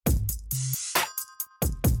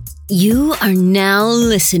You are now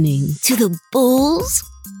listening to the Bulls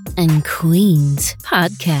and Queens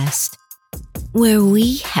podcast, where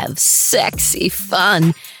we have sexy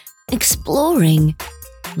fun exploring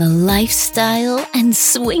the lifestyle and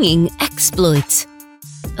swinging exploits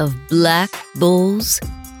of black bulls,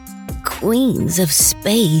 queens of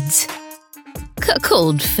spades,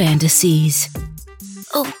 cuckold fantasies,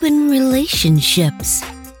 open relationships,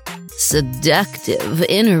 seductive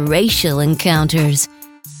interracial encounters,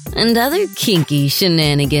 and other kinky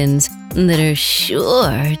shenanigans that are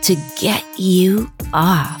sure to get you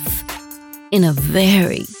off in a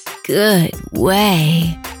very good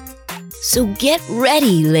way. So get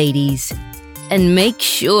ready, ladies, and make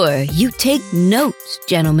sure you take notes,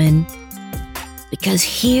 gentlemen, because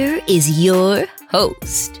here is your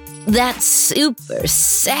host, that super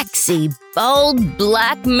sexy, bald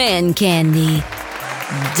black man candy,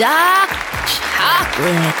 Doc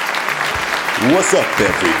Chocolate. What's up,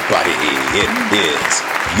 everybody? It is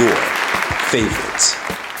your favorite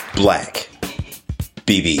black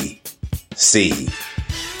BBC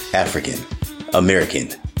African American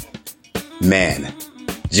man,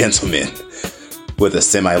 gentleman with a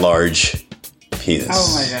semi-large penis.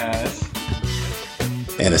 Oh my gosh.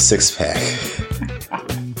 And a six-pack.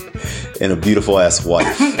 And a beautiful ass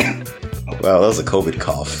wife. Wow, that was a COVID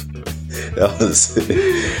cough. That was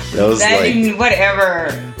like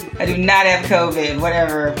whatever. I do not have COVID.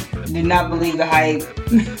 Whatever. Do not believe the hype.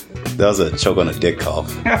 That was a choke on a dick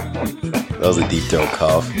cough. That was a deep throat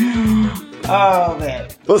cough. Oh man.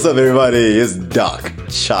 What's up, everybody? It's Doc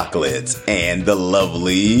Chocolate and the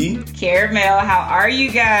lovely Karamel. How are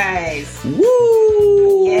you guys?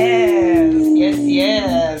 Woo!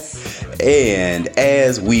 Yes. And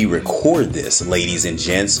as we record this, ladies and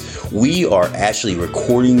gents, we are actually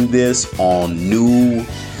recording this on New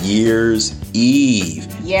Year's Eve.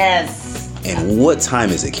 Yes. And what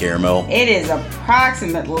time is it, Karamel? It is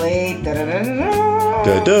approximately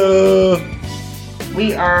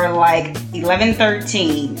we are like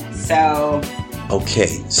 11:13. So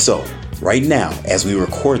okay, so right now as we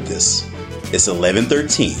record this, it's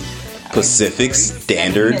 11:13 Pacific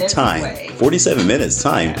Standard Time. Away. 47 minutes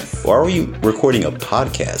time. Yes. Why are we recording a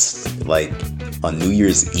podcast like on New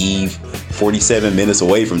Year's Eve, 47 minutes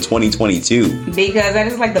away from 2022? Because that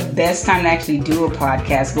is like the best time to actually do a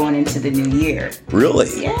podcast going into the new year. Really?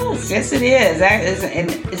 Yes, it is. That is, and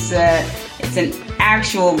it's an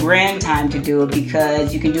actual grand time to do it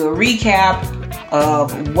because you can do a recap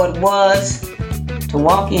of what was to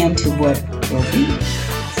walk into what will be.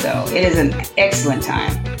 So it is an excellent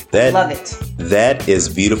time. Love it. That is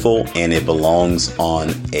beautiful, and it belongs on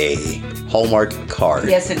a Hallmark card.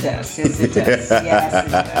 Yes, it does. Yes, it does.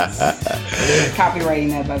 Copywriting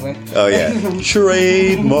that, by the way. Oh, yeah.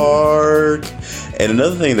 Trademark. And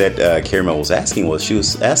another thing that Karamel was asking she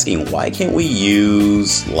was asking, why can't we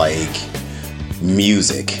use, like,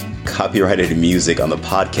 music, copyrighted music on the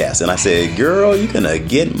podcast? And I said, girl, you're going to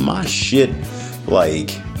get my shit,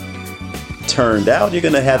 like, turned out. You're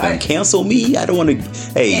going to have them cancel me. I don't want to.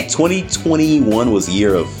 Hey, 2021 was the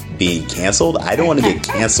year of being canceled. I don't want to get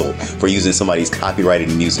canceled for using somebody's copyrighted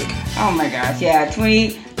music. Oh my gosh, yeah.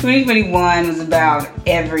 2021 was about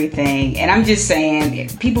everything. And I'm just saying,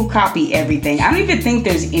 people copy everything. I don't even think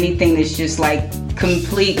there's anything that's just like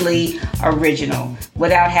completely original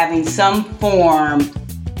without having some form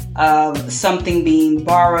of something being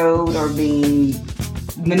borrowed or being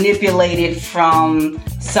manipulated from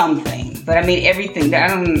something. But I mean, everything. I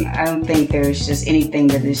don't think there's just anything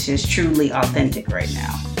that is just truly authentic right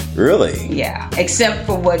now. Really? Yeah, except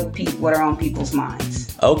for what are on people's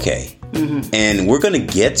minds. Okay. Mm-hmm. And we're going to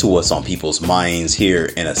get to what's on people's minds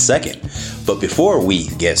here in a second. But before we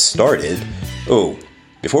get started,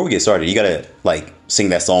 you got to like sing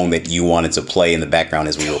that song that you wanted to play in the background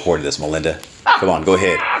as we recorded this, Melinda. Come on, go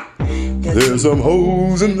ahead. There's some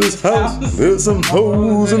hoes in this house. There's some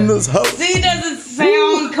hoes in this house. See, it doesn't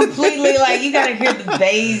sound completely like you gotta hear the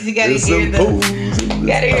bass. You gotta hear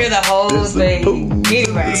the whole thing.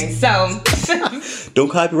 Anyway, so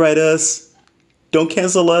don't copyright us. Don't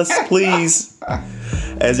cancel us, please.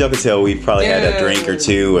 As y'all can tell, we probably had a drink or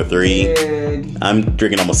two or three. Dude. I'm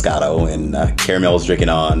drinking on Moscato, and Karamel's drinking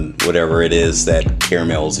on whatever it is that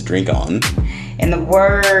Karamel's drink on. In the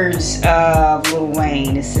words of Lil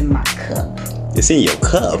Wayne, it's in my cup. It's in your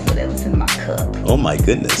cup? That was in my cup. Oh my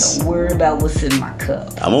goodness. Don't worry about what's in my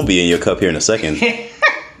cup. I'm going to be in your cup here in a second.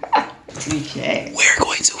 Touche. We're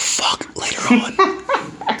going to fuck later on.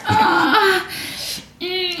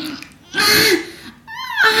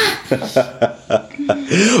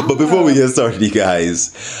 But before we get started, you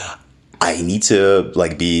guys, I need to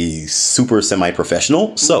like be super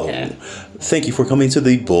semi-professional. So thank you for coming to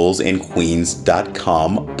the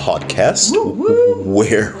bullsandqueens.com podcast,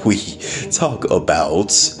 where we talk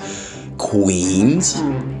about queens,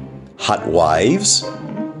 hot wives,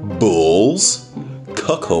 bulls,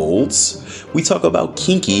 cuckolds. We talk about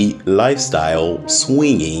kinky lifestyle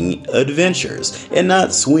swinging adventures, and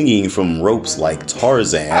not swinging from ropes like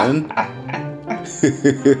Tarzan,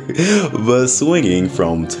 but swinging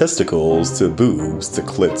from testicles to boobs to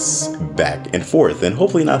clits back and forth, and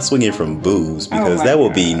hopefully not swinging from boobs, because that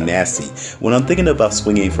would be nasty. When I'm thinking about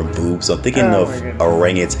swinging from boobs, I'm thinking of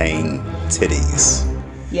orangutan titties.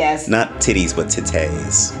 Yes. Not titties, but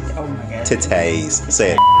titties. Oh my God. Titties.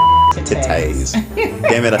 Say it. Titties.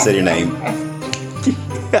 Damn it, I said your name.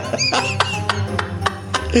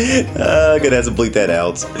 Gonna have to bleep that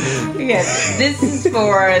out. Yes, this is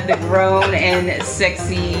for the grown and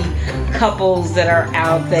sexy couples that are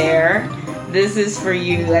out there. This is for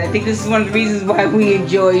you. And I think this is one of the reasons why we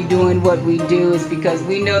enjoy doing what we do, is because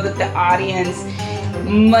we know that the audience,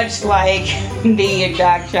 much like being a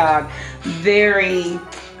doc chalk, very,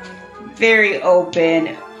 very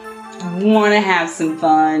open, want to have some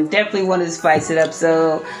fun, definitely want to spice it up.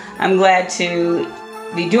 So I'm glad to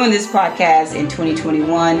be doing this podcast in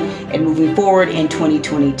 2021 and moving forward in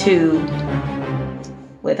 2022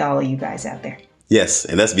 with all of you guys out there. Yes,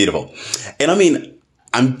 and that's beautiful. And I mean,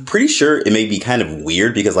 I'm pretty sure it may be kind of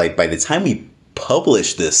weird because like by the time we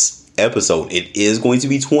publish this episode, it is going to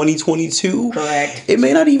be 2022. Correct. It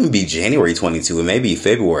may not even be January 22. It may be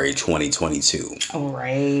February 2022. All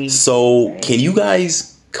right. So can you guys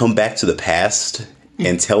come back to the past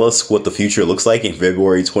and tell us what the future looks like in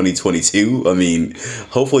February 2022? I mean,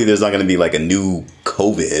 hopefully there's not going to be like a new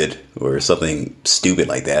COVID or something stupid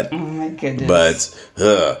like that. Oh my goodness.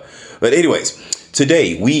 But anyways,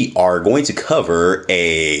 today we are going to cover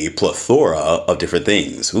a plethora of different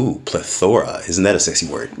things. Ooh, plethora. Isn't that a sexy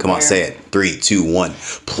word? Come on, say it. 3, 2, 1.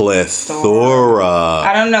 Plethora.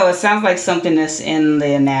 I don't know. It sounds like something that's in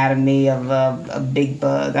the anatomy of a big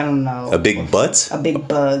bug. I don't know. A big butt? A big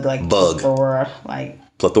bug, like bug. Plethora. Like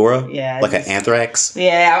plethora? Yeah. Like an anthrax?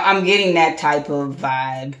 Yeah, I'm getting that type of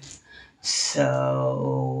vibe.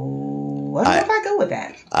 So I don't know if I go with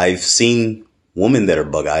that. I've seen women that are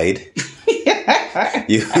bug-eyed.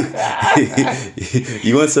 you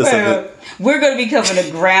want to say something? We're going to be covering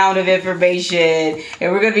a ground of information,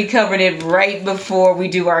 and we're going to be covering it right before we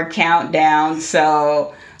do our countdown.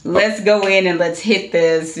 So let's go in and let's hit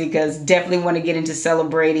this, because definitely want to get into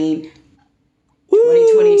celebrating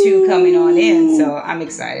 2022 coming on in. So I'm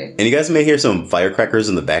excited. And you guys may hear some firecrackers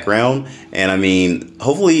in the background. And I mean,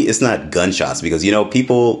 hopefully it's not gunshots, because, you know,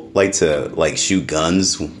 people like to like shoot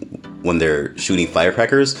guns when they're shooting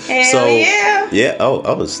firecrackers. Hell yeah. Yeah.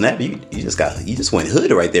 Oh, snap. You just went hood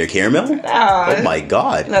right there, Karamel. Oh my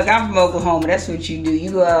God. Look, I'm from Oklahoma. That's what you do. You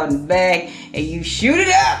go out in the back and you shoot it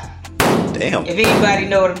up. Damn. If anybody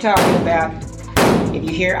know what I'm talking about, if you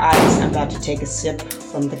hear ice, I'm about to take a sip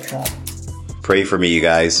from the cup. Pray for me, you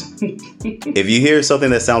guys. If you hear something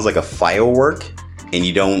that sounds like a firework and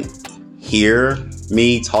you don't hear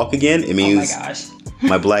me talk again, it means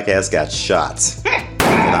my black ass got shot.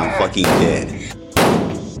 And I'm fucking dead.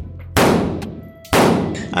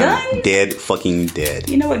 I'm dead, fucking dead.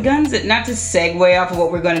 You know what, guns, not to segue off of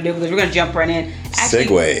what we're going to do, because we're going to jump right in. Actually,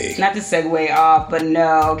 segue. Not to segue off, but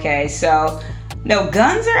no, okay, so... No,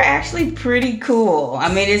 guns are actually pretty cool.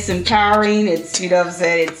 I mean, it's empowering. It's, you know what I'm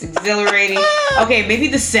saying, it's exhilarating. Okay, maybe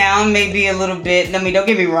the sound may be a little bit, I mean, don't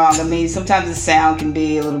get me wrong. I mean, sometimes the sound can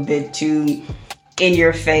be a little bit too in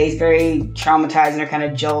your face, very traumatizing, or kind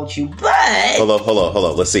of jolt you, but... Hold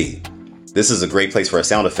on. Let's see. This is a great place for a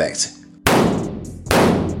sound effect.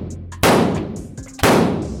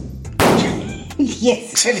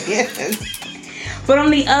 Yes, it is. But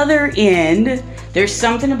on the other end, there's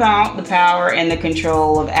something about the power and the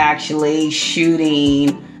control of actually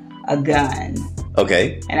shooting a gun.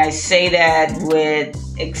 Okay. And I say that with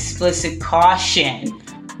explicit caution.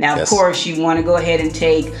 Now, of course, you want to go ahead and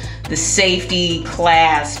take the safety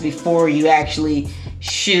class before you actually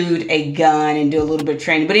shoot a gun and do a little bit of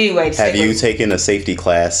training. But anyway, have you taken a safety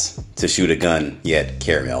class to shoot a gun yet,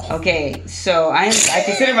 Karamel? Okay, so I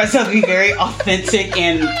consider myself to be very authentic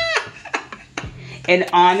and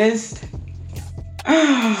honest.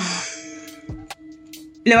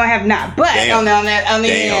 No, I have not. But on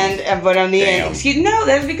the end, excuse me, no,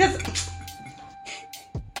 that's because.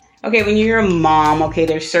 Okay, when you're a mom, okay,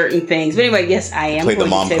 there's certain things. But anyway, yes, I am. Play the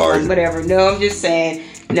mom card. Whatever. No, I'm just saying.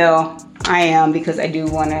 No, I am, because I do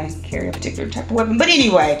want to carry a particular type of weapon. But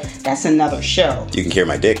anyway, that's another show. You can carry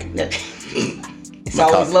my dick. It's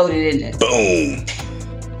always loaded, isn't it? Boom.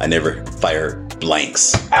 I never fire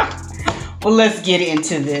blanks. Well, let's get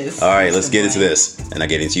into this. All right, let's get into this. And I'll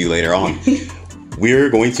get into you later on. We're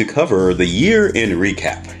going to cover the year in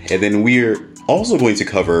recap. And then we're also going to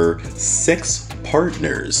cover sex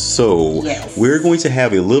partners. So we're going to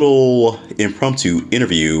have a little impromptu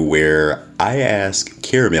interview where I ask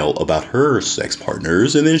Karamel about her sex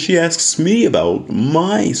partners, and then she asks me about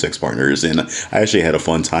my sex partners. And I actually had a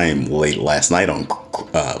fun time late last night on,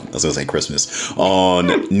 I was going to say Christmas, on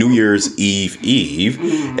New Year's Eve.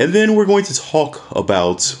 And then we're going to talk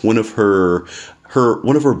about one of her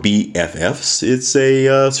BFFs. It's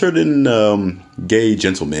a certain gay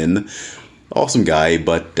gentleman. Awesome guy,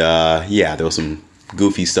 but there was some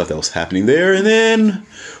goofy stuff that was happening there. And then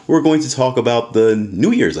we're going to talk about the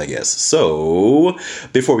New Year's, I guess. So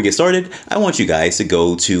before we get started, I want you guys to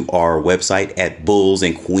go to our website at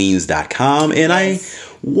bullsandqueens.com. And I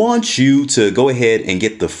want you to go ahead and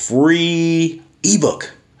get the free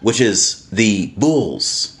ebook, which is the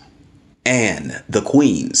Bulls and the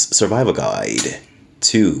Queens Survival Guide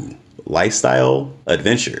to Lifestyle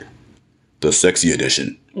Adventure, the sexy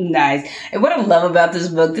edition. Nice. And what I love about this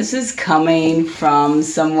book, this is coming from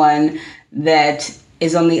someone that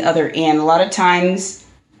is on the other end. A lot of times,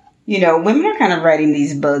 women are kind of writing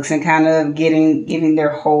these books and kind of giving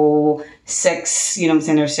their whole sex,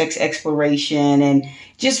 their sex exploration and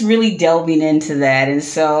just really delving into that. And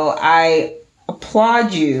so I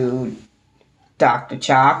applaud you, Dr.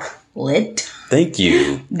 Chocolate. Thank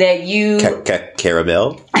you. That you...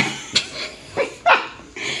 Karamel.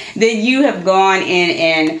 That you have gone in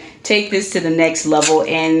and take this to the next level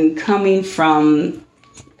and coming from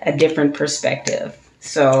a different perspective.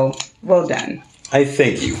 So, well done. I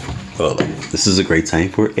thank you. Well, this is a great time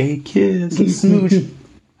for a kiss. A smooch.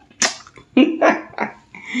 And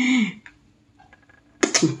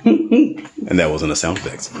that wasn't a sound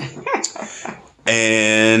effect.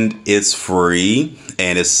 And it's free,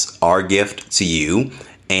 and it's our gift to you.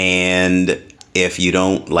 And if you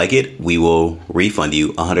don't like it, we will refund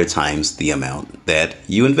you 100 times the amount that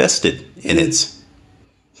you invested in it.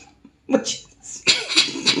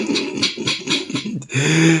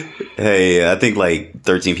 Hey, I think like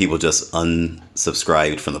 13 people just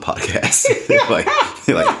unsubscribed from the podcast.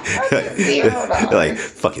 like,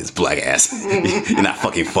 fuck his black ass. You're not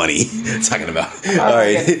fucking funny. Talking about. All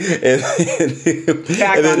right.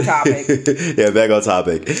 Back on topic. Yeah, back on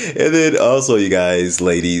topic. And then also, you guys,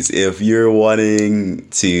 ladies, if you're wanting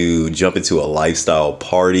to jump into a lifestyle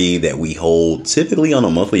party that we hold typically on a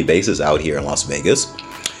monthly basis out here in Las Vegas,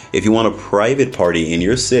 if you want a private party in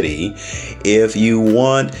your city, if you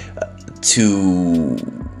want to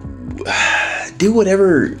do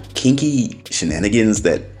whatever kinky shenanigans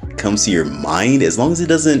that comes to your mind, as long as it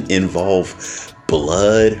doesn't involve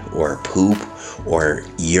blood or poop or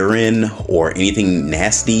urine or anything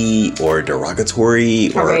nasty or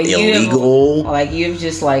derogatory or illegal. You've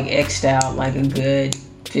just X'd out like a good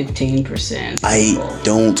 15%. I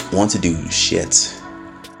don't want to do shit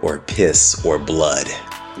or piss or blood.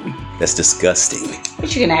 That's disgusting.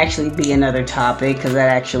 Which can actually be another topic because that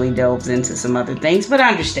actually delves into some other things, but I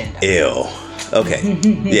understand that. Ew. Okay.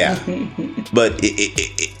 Yeah. But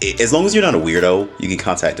as long as you're not a weirdo, you can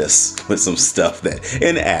contact us with some stuff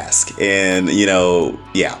and ask. And,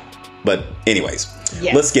 yeah. But anyways,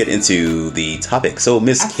 let's get into the topic. So,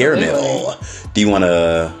 Miss Karamel, do you want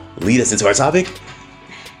to lead us into our topic?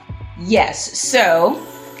 Yes. So,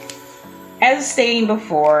 as stating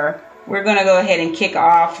before, we're going to go ahead and kick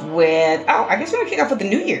off with... I guess we're going to kick off with the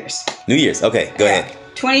New Year's. New Year's. Okay, go ahead.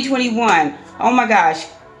 2021. Oh my gosh.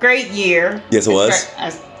 Great year. Yes, it was. I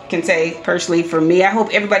can say personally for me, I hope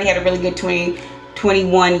everybody had a really good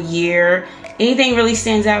 2021 year. Anything really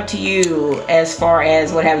stands out to you as far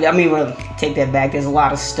as what happened? I mean, we'll take that back. There's a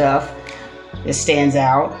lot of stuff that stands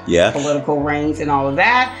out. Yeah. Political reigns and all of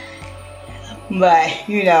that. But,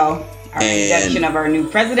 our induction of our new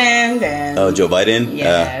president and... Oh, Joe Biden?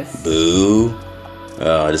 Yes. Boo.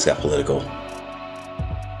 Oh, I just got political.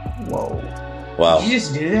 Whoa. Wow. Did you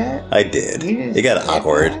just do that? I did. It got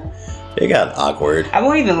awkward. It got awkward. I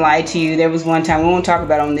won't even lie to you. There was one time, we won't talk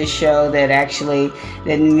about on this show, that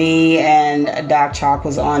me and Doc Chalk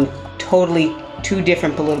was on totally two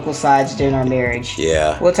different political sides during our marriage.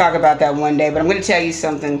 Yeah. We'll talk about that one day, but I'm going to tell you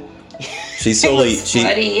something. She's solely...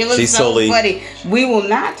 It was so funny. We will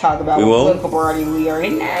not talk about what political party we are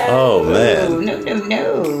in. No. Oh, man.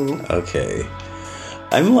 No. Okay.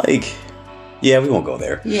 I'm like... Yeah, we won't go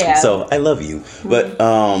there. Yeah. So, I love you. But,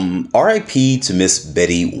 R.I.P. to Miss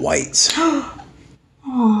Betty White.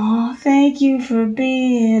 Oh, thank you for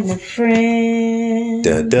being a friend.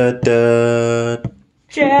 Da, da, da.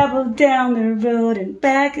 travel down the road and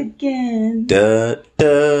back again. Duh,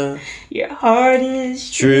 duh. Your heart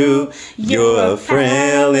is True. true. You're a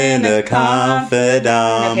friend and a confidant.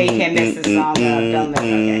 Okay, you can't mess this song up. Don't mess.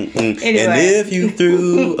 Okay. And Anyway. if you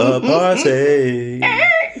threw a party,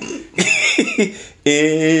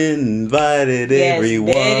 invited Yes,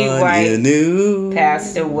 everyone Betty White you knew,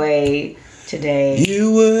 passed away today.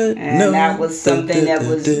 you would And know. that was something that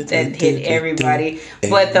hit everybody.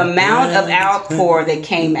 But the amount of outpour that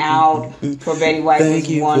came out for Betty White Thank was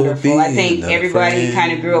you for wonderful. I being think a everybody friend.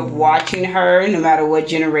 kind of grew up watching her, no matter what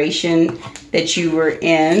generation that you were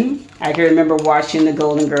in. I can remember watching the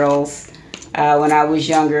Golden Girls when I was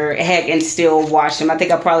younger. Heck, and still watch them. I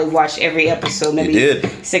think I probably watched every episode, maybe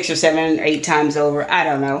did. 6 or 7 or 8 times over. I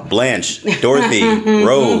don't know. Blanche, Dorothy,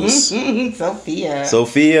 Rose,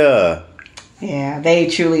 Sophia. Yeah, they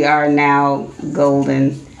truly are now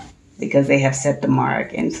golden because they have set the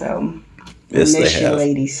mark, and so Yes, miss they you, have.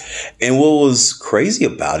 ladies. And what was crazy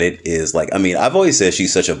about it is, like, I mean, I've always said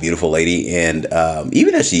she's such a beautiful lady, and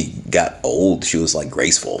even as she got old, she was like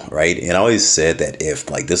graceful, right? And I always said that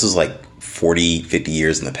if like this was like 40, 50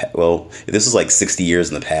 years in the past, well, if this was like 60 years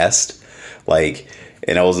in the past, like,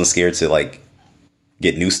 and I wasn't scared to like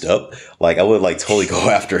get noosed up, like I would like totally go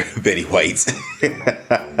after Betty White.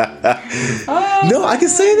 No, I can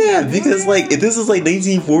say that because like if this is like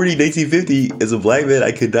 1940, 1950, as a black man,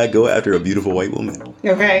 I could not go after a beautiful white woman.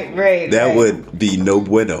 Right. That would be no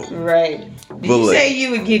bueno. Right. Did you like, say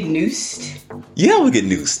you would get noosed? Yeah, I would get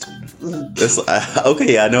noosed. That's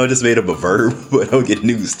okay. I know I just made up a verb, but I would get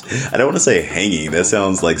noosed. I don't want to say hanging. That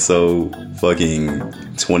sounds like so fucking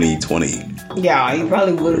 2020. Yeah, you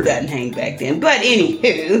probably would have gotten hanged back then. But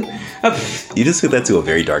anywho, You just took that to a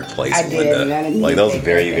very dark place, I did. Linda. And I didn't Like mean that was to take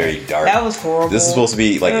very, that very back. dark. That was horrible. This is supposed to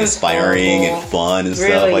be like It was inspiring horrible. and fun and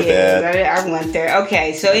Really stuff like is. that. I went there.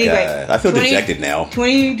 Okay, so anyway, God, I feel dejected now.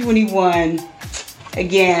 2021.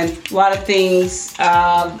 Again, a lot of things.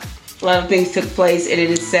 Took place, and it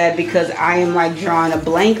is sad because I am like drawing a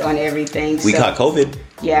blank on everything. We caught COVID.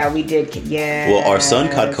 Yeah, we did. Yeah. Well, our son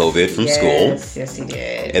caught COVID from school. Yes, he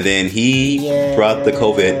did. And then he brought the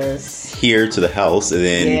COVID here to the house. And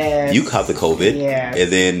then Yes. you caught the COVID. Yes.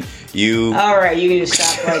 And then you... All right, you can just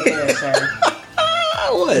stop right there, sir.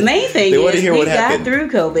 What? The main thing They want to is hear we what got happened. through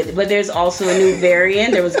COVID, but there's also a new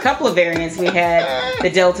variant. There was a couple of variants. We had the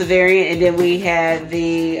Delta variant, and then we had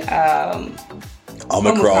the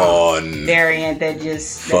Omicron. variant that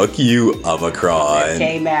just... Fuck you, Omicron. that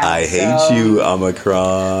came out, I hate so- you,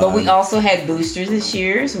 Omicron. But we also had boosters this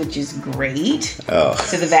year, which is great Oh.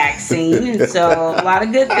 to the vaccine. And so a lot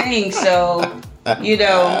of good things. So, you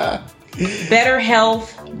know, better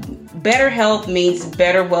health means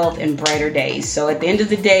better wealth and brighter days. So at the end of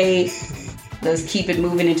the day, let's keep it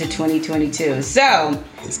moving into 2022. So,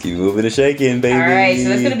 Let's keep moving and shaking, baby. all right, so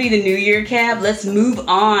that's going to be the New Year cap. Let's move on.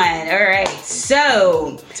 All right,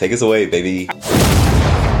 so... Take us away, baby.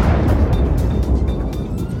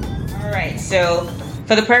 All right, so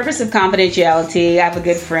for the purpose of confidentiality, I have a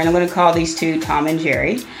good friend. I'm going to call these two Tom and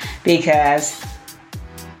Jerry because...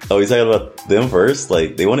 Oh, you talking about them first?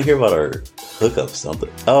 Like, they want to hear about our hookups, something.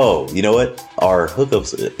 Oh, you know what? Our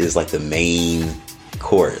hookups is like the main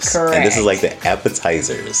course. Correct. And this is like the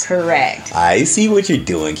appetizers. Correct. I see what you're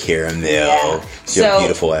doing, Karamel. Yeah. Your So-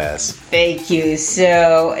 beautiful ass. Thank you.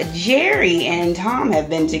 So Jerry and Tom have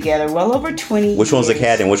been together well over 20 years. Which one's the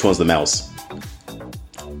cat and which one's the mouse?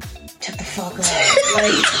 Shut the fuck up.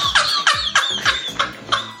 Like,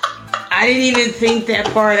 I didn't even think that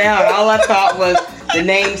part out. All I thought was the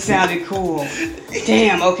name sounded cool.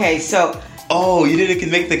 Damn. Okay. So. Oh, you didn't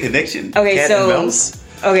make the connection? Okay. Cat so. and mouse?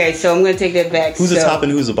 Okay. So I'm gonna take that back. Who's the top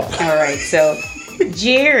and who's the bottom? All right. So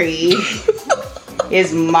Jerry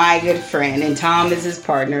is my good friend, and Tom is his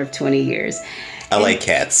partner of 20 years. I like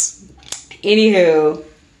cats. Anywho,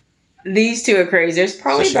 these two are crazy. There's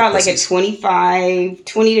probably Especially about like a pussies.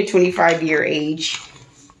 20 to 25 year age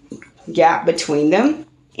gap between them.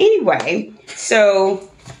 Anyway, so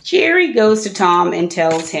Jerry goes to Tom and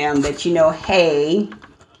tells him that, you know, hey,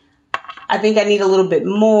 I think I need a little bit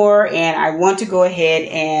more, and I want to go ahead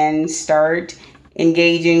and start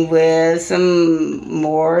engaging with some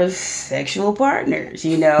more sexual partners,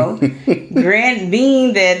 you know.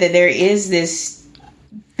 Being that there is this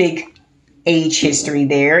big age history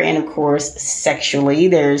there, and of course sexually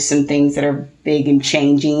there's some things that are big and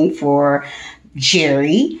changing for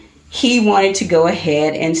Jerry. He wanted to go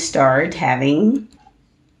ahead and start having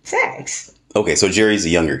sex. Okay, so Jerry's a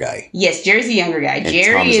younger guy. Yes, Jerry's a younger guy. And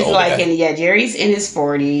Jerry Tom's the is older like guy. Jerry's in his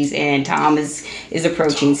 40s, and Tom is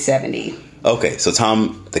approaching 70. Okay, so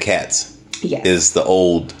Tom, the cats. Yes. is the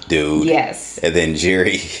old dude. Yes. And then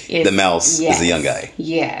Jerry, the mouse, is the young guy.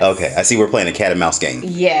 Yes. Okay, I see we're playing a cat and mouse game.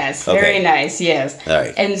 Yes. Okay. Very nice. Yes. All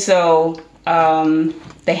right. And so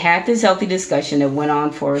they had this healthy discussion that went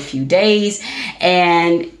on for a few days,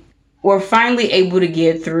 and we're finally able to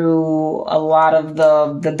get through a lot of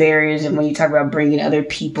the barriers. And when you talk about bringing other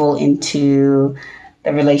people into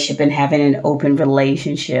the relationship and having an open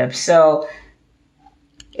relationship. So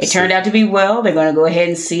it turned out to be well. They're going to go ahead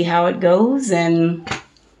and see how it goes and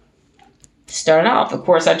start off. Of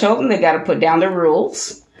course, I told them they got to put down their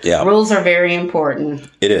rules. Yeah. Rules are very important.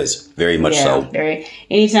 It is. Very much so.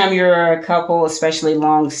 Anytime you're a couple, especially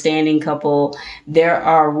long-standing couple, there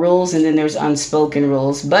are rules and then there's unspoken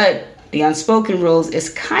rules. But the unspoken rules is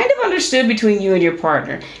kind of understood between you and your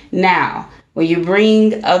partner. Now, when you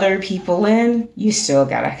bring other people in, you still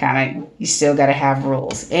gotta have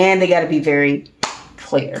rules, and they gotta be very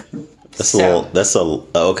clear.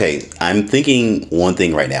 Okay. I'm thinking one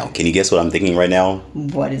thing right now. Can you guess what I'm thinking right now?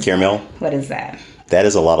 What is Karamel? What is that? That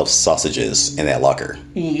is a lot of sausages in that locker.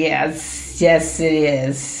 Yes, it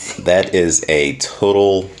is. That is a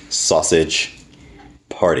total sausage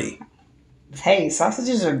party. Hey,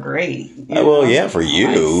 sausages are great. Well, yeah, for you.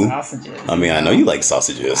 I like sausages. I mean, I know you like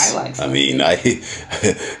sausages. I like sausages. I mean,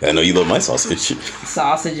 I know you love my sausage.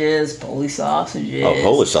 Sausages, Polish sausages. Oh,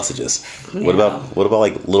 Polish sausages. Yeah. What about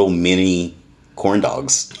like little mini corn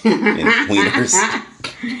dogs and wieners?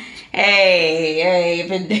 Hey,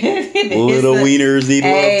 if it little wieners need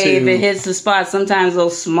love too. If it hits the spot, sometimes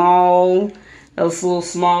those little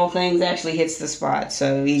small things actually hits the spot.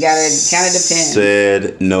 So you gotta kind of depend.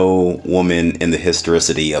 Said no woman in the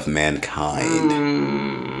historicity of mankind.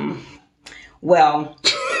 Well,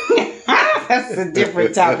 that's a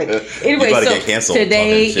different topic. Anyway, you about to so get canceled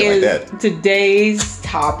today's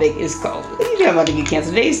topic is called. You're about to get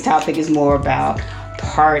canceled. Today's topic is more about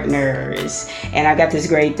partners, and I got this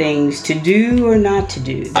great things to do or not to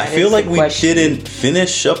do. I feel like we didn't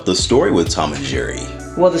finish up the story with Tom and Jerry.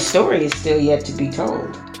 Well, the story is still yet to be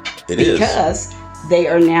told. Because they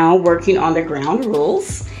are now working on the ground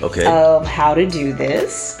rules of how to do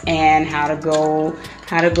this and how to go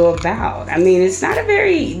about. I mean, it's not a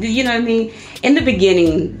very, in the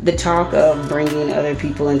beginning, the talk of bringing other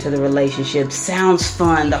people into the relationship sounds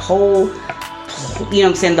fun. The whole,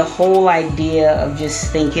 the whole idea of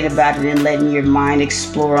just thinking about it and letting your mind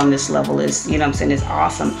explore on this level is, is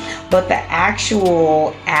awesome. But the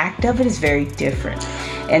actual act of it is very different.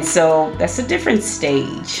 And so that's a different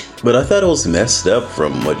stage. But I thought it was messed up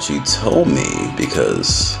from what you told me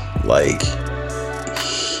because,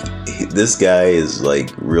 this guy is,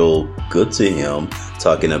 real good to him,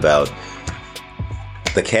 talking about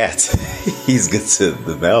the cat. He's good to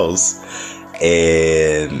the mouse.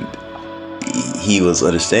 And he was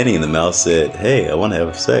understanding, and the mouse said, hey, I want to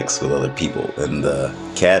have sex with other people. And the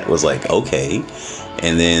cat was like, okay.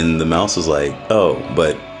 And then the mouse was like, oh,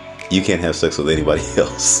 but you can't have sex with anybody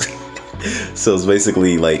else. So it's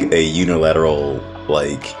basically like a unilateral,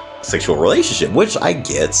 sexual relationship, which I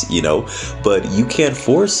get, but you can't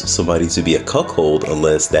force somebody to be a cuckold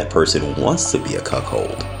unless that person wants to be a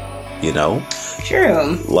cuckold,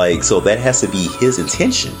 True. So that has to be his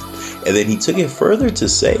intention. And then he took it further to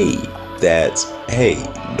say that, hey,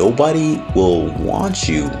 nobody will want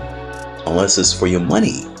you unless it's for your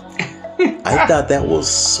money. I thought that was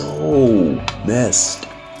so messed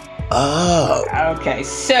up. Okay,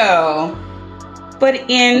 so,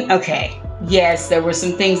 yes, there were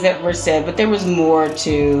some things that were said, but there was more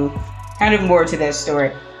to that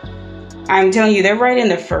story. I'm telling you, they're right in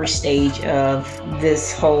the first stage of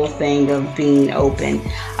this whole thing of being open.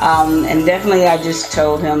 And definitely I just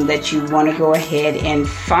told him that you want to go ahead and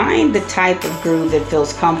find the type of groove that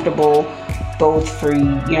feels comfortable both for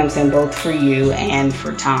both for you and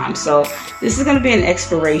for Tom. So this is going to be an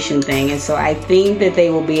exploration thing. And so I think that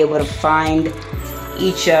they will be able to find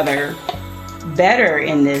each other better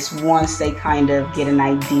in this once they kind of get an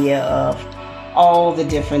idea of all the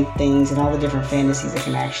different things and all the different fantasies that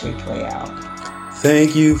can actually play out.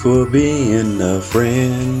 Thank you for being a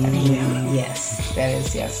friend. Yes, that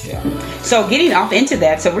is, yes. Yeah. So getting off into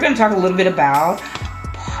that, so we're going to talk a little bit about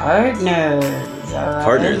partners.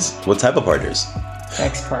 Partners? What type of partners?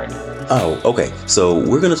 Sex partners. Oh, okay. So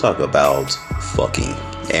we're going to talk about fucking,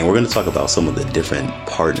 and we're going to talk about some of the different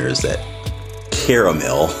partners that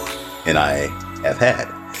Karamel and I have had.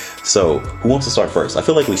 So, who wants to start first? I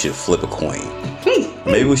feel like we should flip a coin.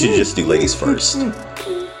 Maybe we should just do ladies first.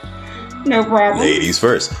 No problem. Ladies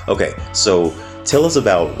first. Okay, so tell us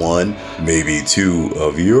about one, maybe two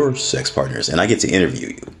of your sex partners, and I get to interview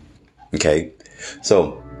you. Okay?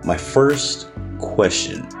 So, my first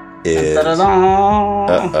question is... Uh-oh.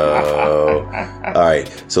 All right.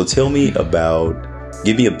 So tell me about...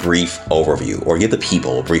 Give me a brief overview, or give the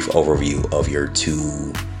people a brief overview of your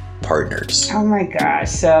two partners. Oh my gosh.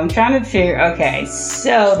 So I'm trying to figure... Okay.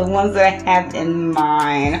 So the ones that I have in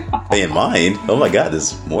mind... In mind? Oh my God.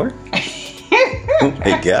 There's more? Oh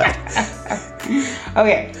my God.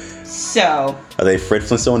 Okay. So... Are they Fred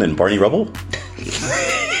Flintstone and Barney Rubble?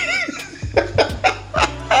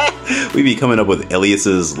 We be coming up with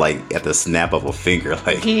aliases like at the snap of a finger.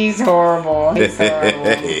 Like he's horrible. He's horrible.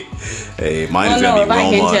 Hey, mine is gonna be Roma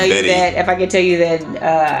and Betty. If I could tell you that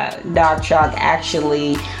Doc Chalk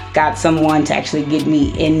actually got someone to actually get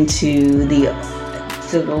me into the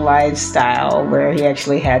lifestyle, where he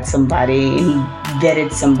actually had somebody and he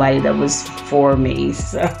vetted somebody that was for me.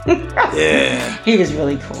 So yeah, he was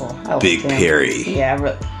really cool. Big Perry. Yeah,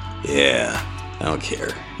 really. Yeah, I don't care.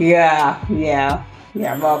 Yeah.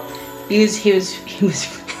 Well, he was he was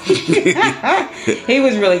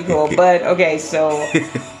really cool. But okay, so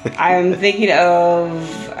I'm thinking of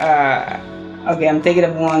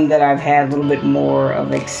one that I've had a little bit more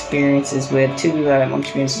of experiences with. Two people that I have more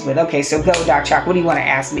experiences with. Okay, so go, Doc Chalk. What do you want to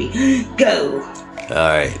ask me? Go. All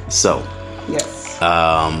right. So yes.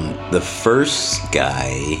 The first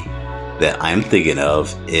guy that I'm thinking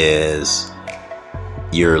of is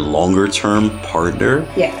your longer term partner.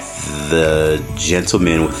 Yes. The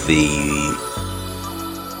gentleman with the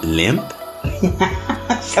limp.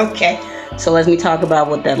 Okay. So let me talk about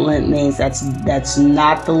what that limp means. That's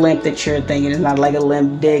not the limp that you're thinking. It's not like a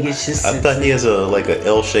limp dick. It's just... I thought he has a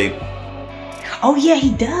L shape. Oh yeah, he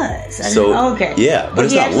does. Okay. Yeah, but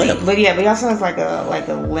it's not limp. But he also has like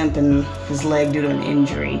a limp in his leg due to an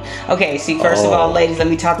injury. Okay, see, first of all, ladies, let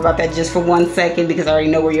me talk about that just for 1 second because I already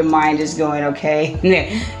know where your mind is going. Okay,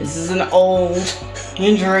 this is an old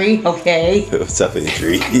injury. Okay. What's up,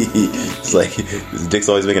 injury? It's like his dick's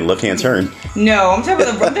always making a left-hand turn. No, I'm talking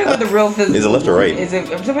about the real physical. Is it left or right? I'm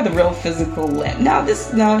talking about the real physical limp. This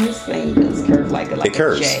thing does curve like a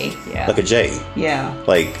J. Yeah. Like a J. Yeah.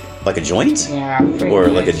 Like a joint? Yeah. Or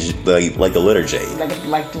much. like a letter J?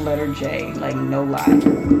 Like the letter J. Like no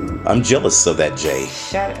lie. I'm jealous of that J.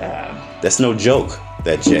 Shut up. That's no joke,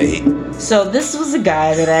 that J. So this was a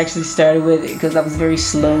guy that I actually started with because I was very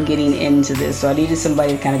slow getting into this. So I needed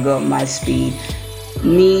somebody to kind of go at my speed.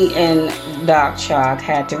 Me and Doc Chalk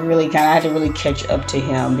had to really catch up to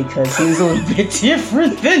him because he was a little bit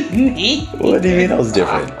different than me. What do you mean I was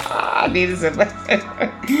different? I needed somebody.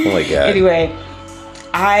 Oh my God. Anyway,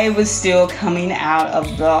 I was still coming out of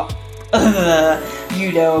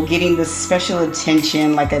getting the special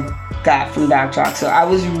attention like I got from Doc Chalk. So I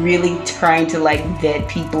was really trying to vet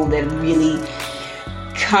people that really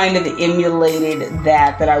kind of emulated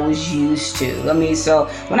that I was used to. I mean, so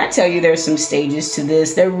when I tell you there's some stages to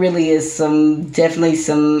this, there really is definitely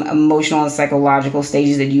some emotional and psychological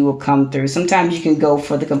stages that you will come through. Sometimes you can go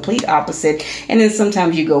for the complete opposite, and then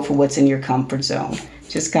sometimes you go for what's in your comfort zone.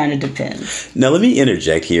 Just kind of depends. Now, let me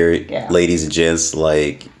interject here, ladies and gents.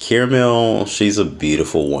 Karamel, she's a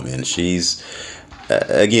beautiful woman. She's,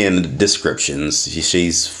 again, descriptions.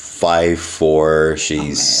 She's 5'4".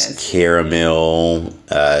 She's caramel.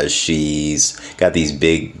 She's got these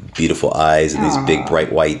big, beautiful eyes and these big,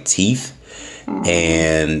 bright white teeth.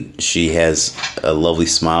 And she has a lovely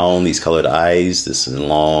smile and these colored eyes, this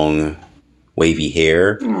long, wavy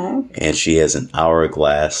hair. And she has an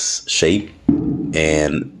hourglass shape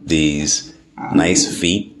and these nice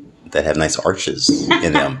feet that have nice arches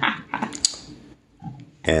in them.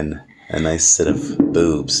 And a nice set of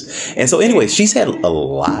boobs. And so anyway, she's had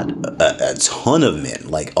a ton of men.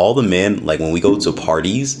 All the men, when we go to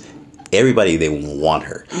parties, everybody, they want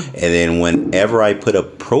her. And then whenever I put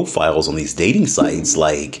up profiles on these dating sites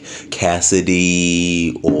like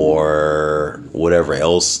Cassidy or whatever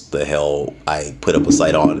else the hell I put up a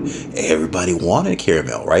site on, everybody wanted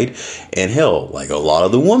Karamel, right? And hell, a lot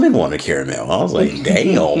of the women wanted Karamel. I was like,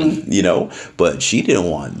 damn, but she didn't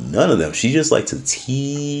want none of them. She just liked to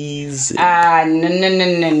tease. No.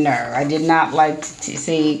 I did not like to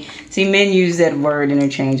tease. See, men use that word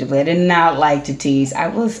interchangeably. I did not like to tease. I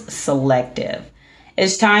was selective.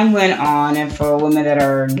 As time went on, and for women that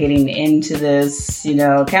are getting into this, kind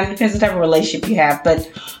of depends on the type of relationship you have, but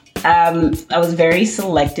I was very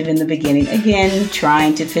selective in the beginning. Again,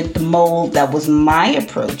 trying to fit the mold. That was my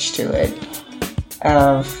approach to it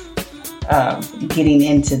of getting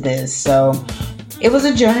into this. So it was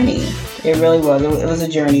a journey. It really was. It was a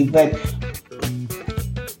journey, but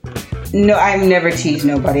no, I've never teased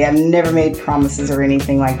nobody. I've never made promises or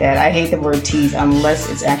anything like that. I hate the word tease unless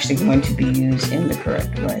it's actually going to be used in the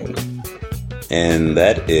correct way. And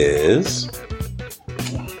that is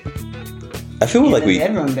I feel like the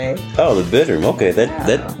bedroom, babe. Oh, the bedroom. Okay,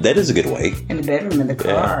 that is a good way. In the bedroom, in the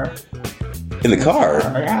car. In the car.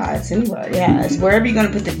 Yeah, it's anywhere. Yeah, it's wherever you're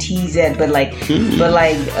gonna put the T's at. But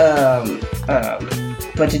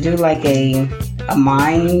but to do like a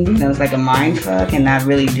mind, it's like a mind fuck and not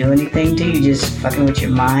really do anything to you, just fucking with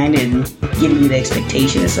your mind and giving you the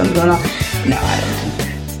expectation of something going on. No, I don't do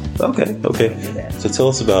that. Okay. I don't do that. So tell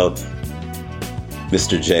us about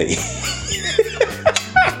Mr. J.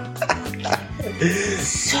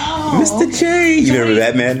 Mr. J. You remember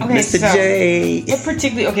that, man? Okay, Mr.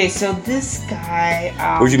 J. So this guy.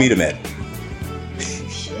 Where'd you meet him at?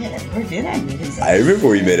 Shit, where did I meet him at? I remember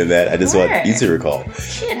where you met him at. I just want you to recall.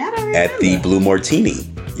 Shit, how do I remember? At the Blue Martini.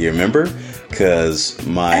 You remember? Because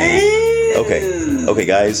Okay,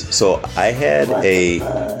 guys. So I had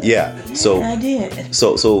So I did.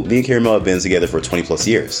 So me and Karamel have been together for 20 plus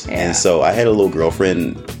years, and so I had a little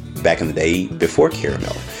girlfriend back in the day before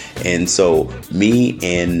Karamel, and so me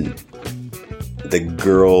and the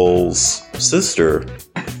girl's sister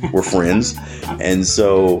were friends, and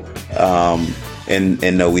so and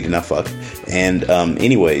no, we did not fuck, and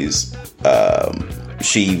anyways,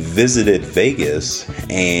 she visited Vegas,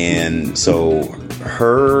 and so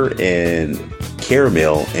her and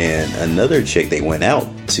Karamel and another chick, they went out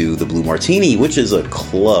to the Blue Martini, which is a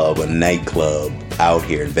nightclub out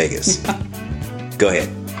here in Vegas. Go ahead.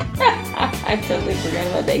 I totally forgot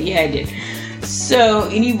about that. Yeah, I did. So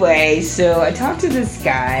anyway, I talked to this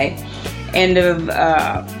guy, and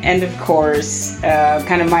of course,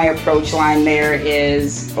 kind of my approach line there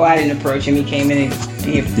is, I didn't approach him. He came in and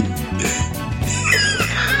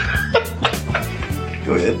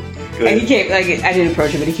Go ahead. And he came, I didn't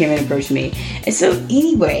approach him, but he came in and approached me. And so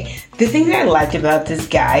anyway, the thing that I liked about this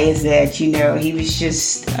guy is that, he was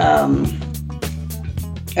just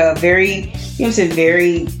very,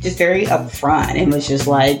 very upfront, and was just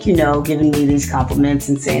like, giving me these compliments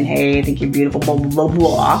and saying, hey, I think you're beautiful, blah, blah, blah,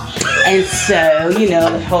 blah. And so,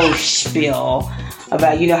 the whole spiel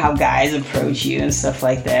about, how guys approach you and stuff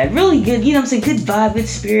like that. Really good, good vibe, good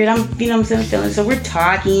spirit. I'm feeling. So we're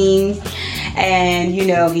talking, and,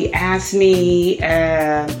 he asked me,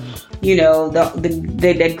 that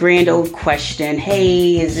grand old question,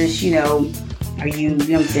 hey, is this, are you, are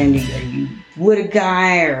you with a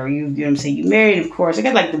guy, or are you, you married? Of course, I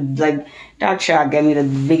got Doc Shock got me the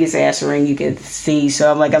biggest ass ring you could see,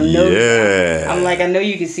 so I'm like, I know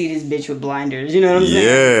you can see this bitch with blinders, you know what I'm saying?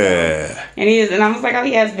 Yeah. So, and I was like, oh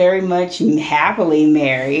yes, very much happily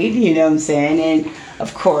married, you know what I'm saying? And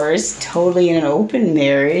of course, totally in an open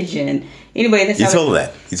marriage. And anyway, that's you told him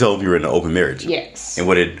that. You told him you were in an open marriage. Yes. And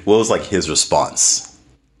what was like his response?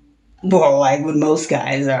 Well, like what most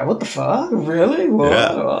guys are, what the fuck? Really?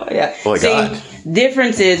 Well, yeah. Oh my God.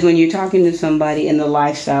 Difference is when you're talking to somebody in the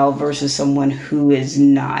lifestyle versus someone who is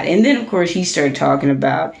not. And then, of course, he started talking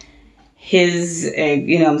about his,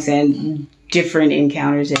 different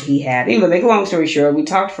encounters that he had. Anyway, make a long story short, we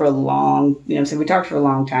talked for a long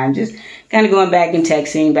time, just kind of going back and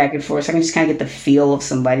texting back and forth. So I can just kind of get the feel of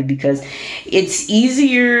somebody, because it's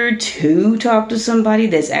easier to talk to somebody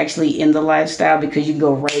that's actually in the lifestyle, because you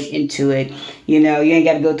go right into it. You ain't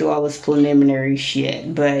got to go through all this preliminary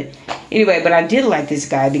shit. But anyway, I did like this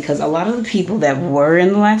guy, because a lot of the people that were in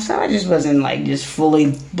the lifestyle, I just wasn't just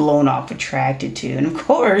fully blown off attracted to. And of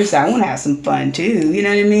course, I want to have some fun too. You know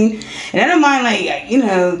what I mean? And I don't mind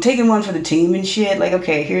taking one for the team and shit. Like,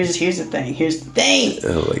 okay, here's the thing.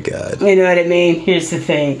 Oh my God. You know what I mean? Here's the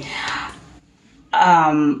thing.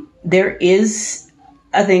 There is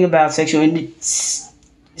a thing about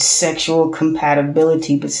sexual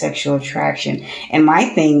compatibility, but sexual attraction. And my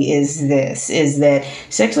thing is that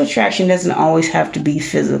sexual attraction doesn't always have to be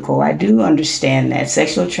physical. I do understand that.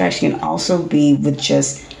 Sexual attraction can also be with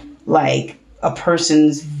just like a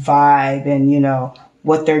person's vibe and,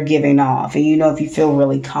 what they're giving off. And, if you feel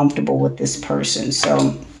really comfortable with this person.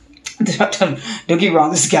 So don't get me wrong,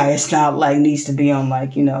 this guy is not needs to be on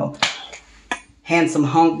Handsome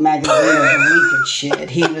Hunk magazine of the week and shit.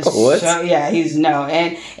 He was what?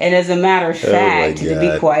 And as a matter of fact, to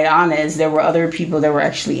be quite honest, there were other people that were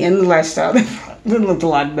actually in the lifestyle that looked a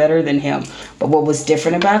lot better than him. But what was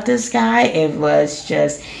different about this guy, it was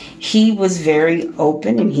just he was very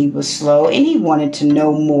open, and he was slow, and he wanted to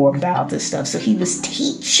know more about this stuff. So he was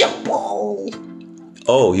teachable.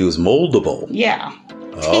 Oh, he was moldable. Yeah.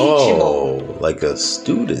 Teachable. Oh, like a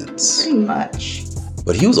student. Pretty much.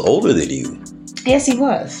 But he was older than you. Yes, he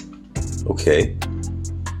was. Okay.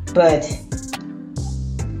 But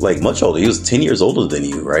much older. He was 10 years older than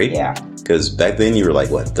you, right? Yeah. Because back then you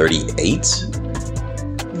were 38?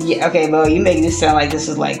 Yeah, okay, well, you making this sound like this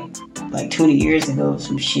is like 20 years ago,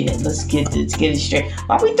 some shit. Let's get it straight.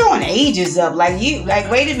 Why are we throwing ages up? Like, wait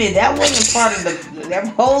a minute, that wasn't part of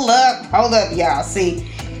hold up, y'all. See,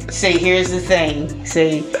 here's the thing.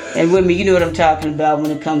 See, and women, you know what I'm talking about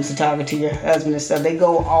when it comes to talking to your husband and stuff. They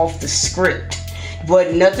go off the script.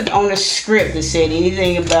 But nothing on the script that said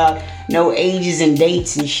anything about no ages and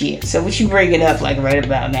dates and shit. So what you bringing up like right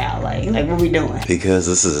about now? Like what we doing? Because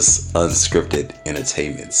this is unscripted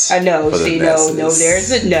entertainment. I know. See, no,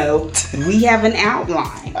 there's a no. We have an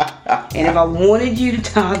outline. And if I wanted you to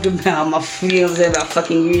talk about my feelings about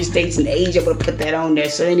fucking years, dates, and age, I would have put that on there.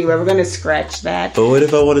 So anyway, we're gonna scratch that. But what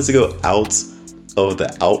if I wanted to go out of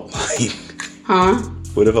the outline? Huh?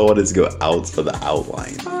 What if I wanted to go out of the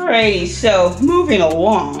outline? Alrighty, so moving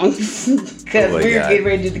along, because we're getting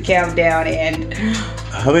ready to do the countdown, and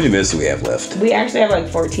how many minutes do we have left? We actually have like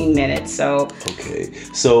 14 minutes, so. Okay,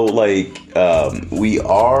 so like we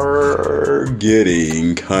are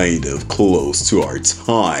getting kind of close to our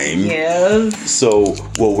time. Yes. So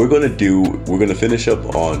what we're gonna do, we're gonna finish up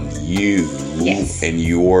on you and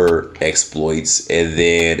your exploits, and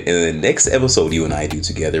then in the next episode you and I do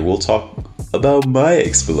together, we'll talk about my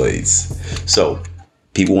exploits. So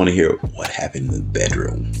people want to hear what happened in the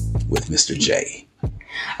bedroom with Mr. J.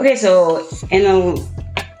 Okay, so in a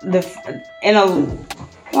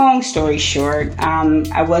long story short,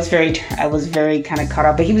 I was very kind of caught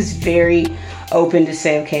up, but he was very open to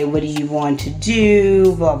say, okay, what do you want to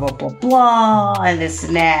do? Blah blah blah blah, and this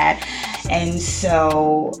and that, and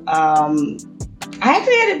so I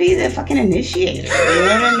actually had to be the fucking initiator. You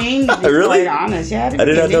know what I mean? To be really? Quite honest. Yeah, I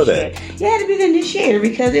did not know that. You had to be the initiator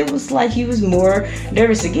because it was like he was more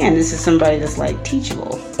nervous. Again, this is somebody that's like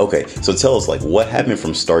teachable. Okay, so tell us like what happened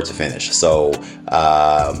from start to finish. So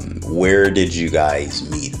where did you guys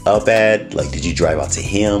meet up at? Like, did you drive out to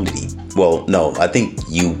him? Did he? Well, no, I think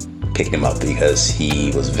you picked him up because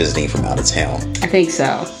he was visiting from out of town. I think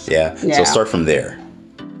so. Yeah. So start from there.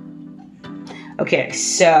 Okay,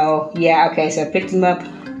 so so I picked him up,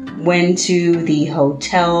 went to the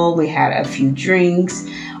hotel, we had a few drinks,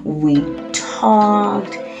 we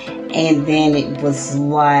talked, and then it was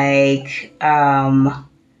like,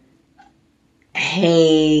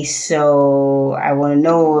 hey, so I want to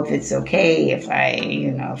know if it's okay if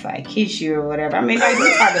I kiss you or whatever. I mean, like,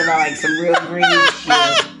 we're talking about like some real green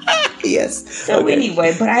shit. Yes. So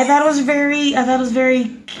anyway, but I thought it was very, very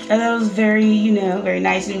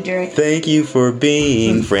nice and endearing. Thank you for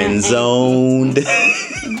being friend zoned.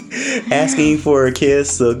 Asking for a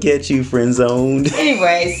kiss will get you friend zoned.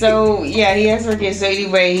 Anyway, so he asked for a kiss. So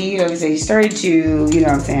anyway, he started to,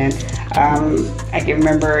 I can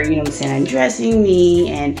remember, undressing me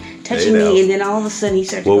and touching me, and then all of a sudden he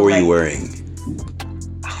started. What were you wearing?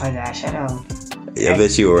 Oh my gosh, I don't. I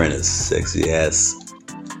bet you were wearing a sexy ass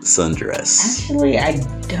sundress. Actually, I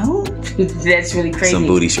don't. That's really crazy. Some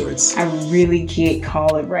booty shorts. I really can't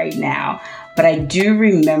call it right now. But I do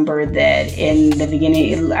remember that in the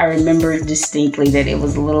beginning, I remember distinctly that it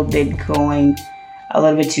was a little bit going a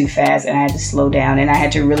little bit too fast, and I had to slow down, and I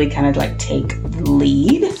had to really kind of like take the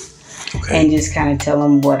lead and just kind of tell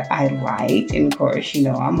him what I liked. And of course,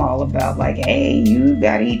 I'm all about like, hey, you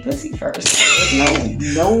gotta eat pussy first.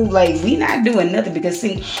 No, like we not doing nothing because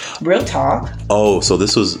see, real talk. Oh, so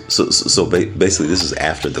this was so basically this is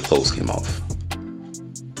after the clothes came off.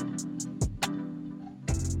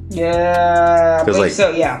 Yeah, because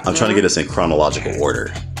I'm trying to get us in chronological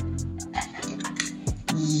order.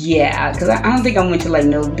 Yeah, because I don't think I went to like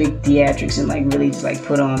no big theatrics and like really just like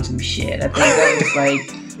put on some shit. I think that was like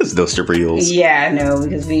there's no stripper heels. Yeah, no,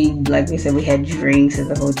 because we, like we said, we had drinks at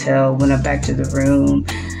the hotel, went up back to the room,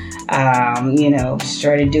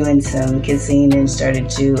 started doing some kissing and started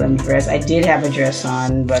to undress. I did have a dress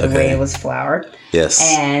on, by the way, it was flowered. Yes.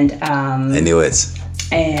 And I knew it.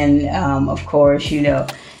 And of course,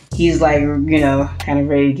 he's like, kind of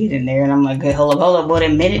ready to get in there, and I'm like, hey, hold up, wait a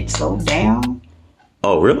minute, slow down.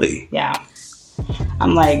 Oh, really? Yeah.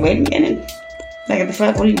 I'm like, wait a minute. Like, the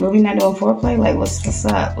fuck, were we not doing foreplay? Like, what's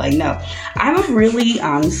up? Like, no. I'm really,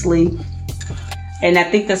 honestly, and I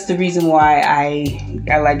think that's the reason why I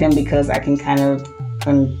like him, because I can kind of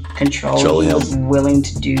control him. He was willing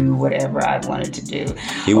to do whatever I wanted to do.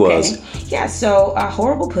 He was. Yeah, so a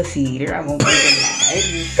horrible pussy eater, I won't be denied.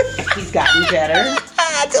 He's gotten better.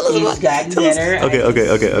 Tell us He's gotten better. Okay.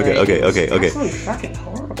 Absolutely fucking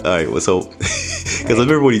horrible. All right, well, so, because I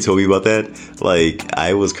remember when you told me about that, like,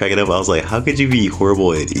 I was cracking up. I was like, how could you be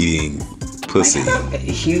horrible at eating pussy?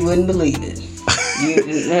 You wouldn't believe it.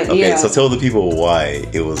 Okay, so tell the people why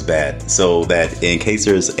it was bad. So that in case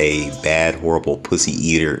there's a bad, horrible pussy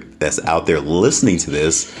eater that's out there listening to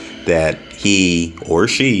this, that he or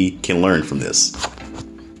she can learn from this.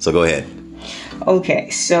 So go ahead. Okay,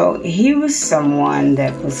 so he was someone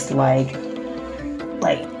that was like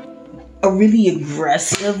a really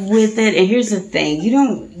aggressive with it. And here's the thing: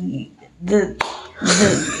 the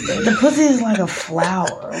pussy is like a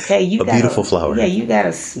flower. Okay, Beautiful flower. Yeah, you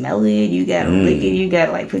gotta smell it. You gotta lick it. You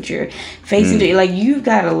gotta like put your face into it. Like you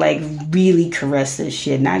gotta like really caress this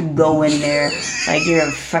shit, not go in there like you're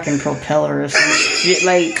a fucking propeller or some shit.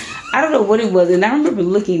 Like. I don't know what it was, and I remember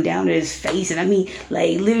looking down at his face, and I mean,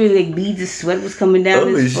 like, literally, like, beads of sweat was coming down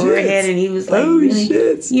his forehead, and he was, like,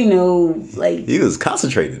 really, you know, like... He was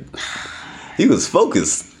concentrated. He was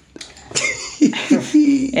focused.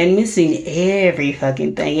 And missing every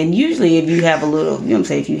fucking thing. And usually if you have a little, you know what I'm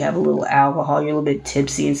saying, if you have a little alcohol, you're a little bit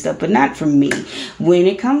tipsy and stuff, but not for me. When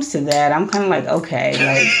it comes to that, I'm kind of like, okay,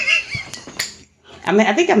 like... I mean,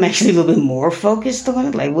 I think I'm actually a little bit more focused on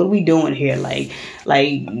it. Like, what are we doing here? Like,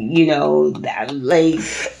 you know, like,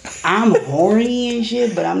 I'm horny and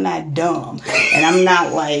shit, but I'm not dumb. And I'm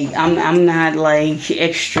not like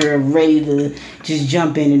extra ready to just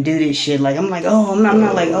jump in and do this shit. Like, I'm like, oh, I'm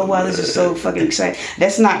not like, oh, wow, this is so fucking exciting.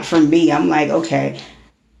 That's not for me. I'm like, okay.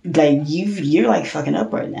 Like you're like fucking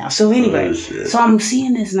up right now. So anyway, so I'm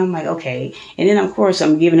seeing this and I'm like, okay. And then of course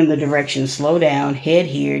I'm giving him the direction: slow down, head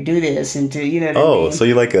here, do this, and do, you know. What I mean? So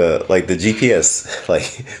you're like the GPS,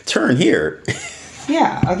 like turn here.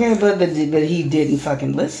 Yeah. Okay, but he didn't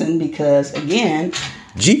fucking listen because again.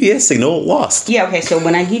 GPS signal lost. Yeah, okay, so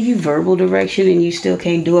when I give you verbal direction and you still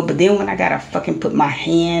can't do it, but then when I gotta fucking put my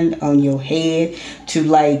hand on your head to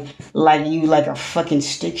like you like a fucking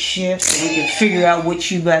stick shift so we can figure out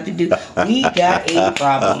what you about to do, we got a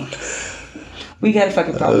problem. We got a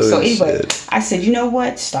fucking problem. So anyway, shit. I said, you know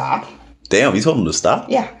what? Stop. Damn, you told him to stop?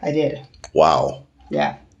 Yeah, I did. Wow.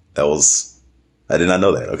 Yeah. I did not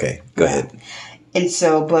know that. Okay, go ahead. And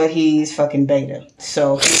so, but he's fucking beta.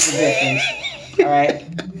 So here's the difference. All right.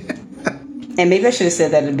 And maybe I should have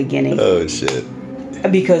said that at the beginning. Oh, shit.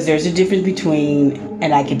 Because there's a difference between,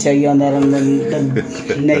 and I can tell you on that on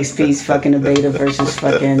the next piece, fucking a beta versus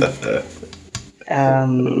fucking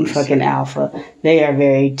alpha. They are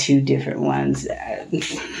very two different ones.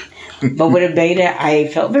 But with a beta, I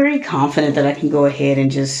felt very confident that I can go ahead and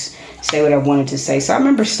just say what I wanted to say. So I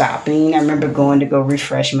remember stopping. I remember going to go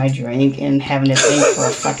refresh my drink and having to think for a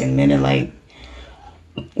fucking minute, like,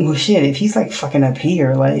 well, shit, if he's like fucking up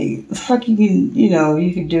here, like, the fuck you can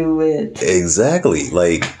do it. Exactly.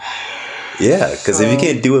 Like, yeah, because if you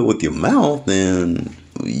can't do it with your mouth, then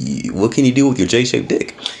what can you do with your J-shaped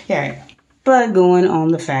dick? Yeah. But going on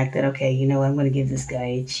the fact that, okay, you know, I'm going to give this guy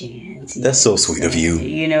a chance. That's so sweet of you.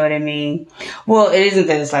 You know what I mean? Well, it isn't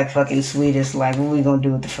that it's like fucking sweet. It's like, what are we going to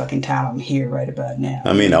do with the fucking time I'm here right about now?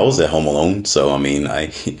 I mean, I was at home alone, so I mean,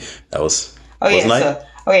 that was... Oh, yeah, so...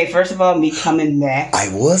 Okay, first of all, me coming back.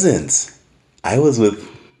 I wasn't. I was with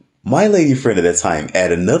my lady friend at that time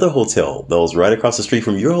at another hotel that was right across the street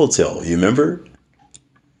from your hotel. You remember?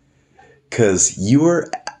 Because you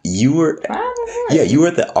were you were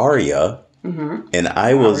at the Aria, and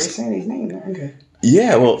I was. Saying his name there. Okay.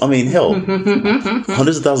 Yeah, well, I mean, hell,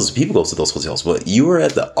 hundreds of thousands of people go to those hotels, but you were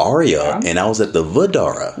at the Aria, and I was at the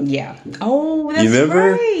Vidara. Yeah. Oh, that's you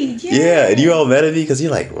remember? Right. Yeah, and you all mad at me because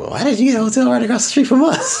you're like, well, why did you get a hotel right across the street from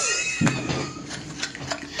us?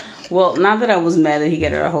 Well, not that I was mad that he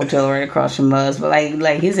got a hotel right across from us, but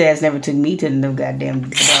like his ass never took me to the no goddamn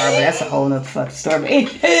bar, but that's a whole nother fucking story. But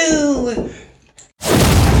anywho.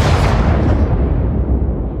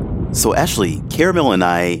 So actually, Karamel and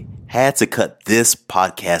I had to cut this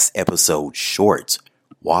podcast episode short.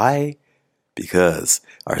 Why? Because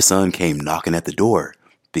our son came knocking at the door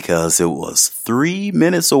because it was 3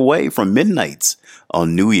 minutes away from midnight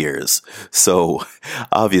on New Year's. So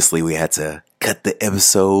obviously we had to cut the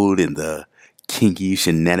episode and the kinky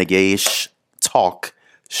shenanigans talk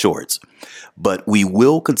short. But we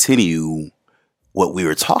will continue what we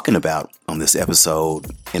were talking about on this episode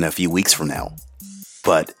in a few weeks from now.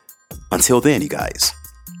 But until then, you guys,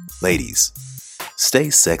 ladies, stay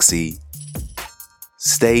sexy,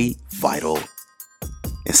 stay vital,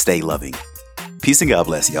 and stay loving. Peace and God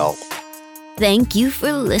bless, y'all. Thank you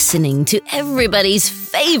for listening to everybody's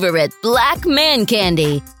favorite black man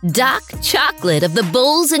candy, Doc Chocolate of the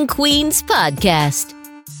Bulls and Queens podcast.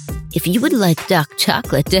 If you would like Doc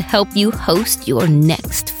Chocolate to help you host your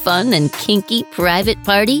next fun and kinky private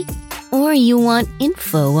party, or you want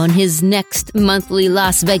info on his next monthly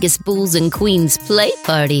Las Vegas Bulls and Queens play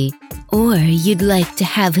party, or you'd like to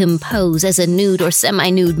have him pose as a nude or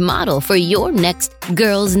semi-nude model for your next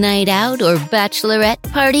girls' night out or bachelorette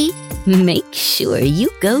party, make sure you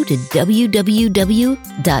go to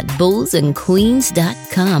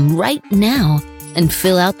www.bullsandqueens.com right now and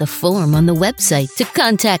fill out the form on the website to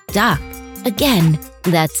contact Doc. Again,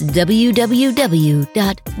 that's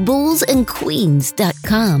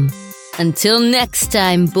www.bullsandqueens.com. Until next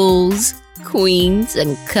time, bulls, queens,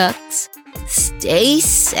 and cucks, stay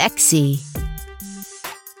sexy.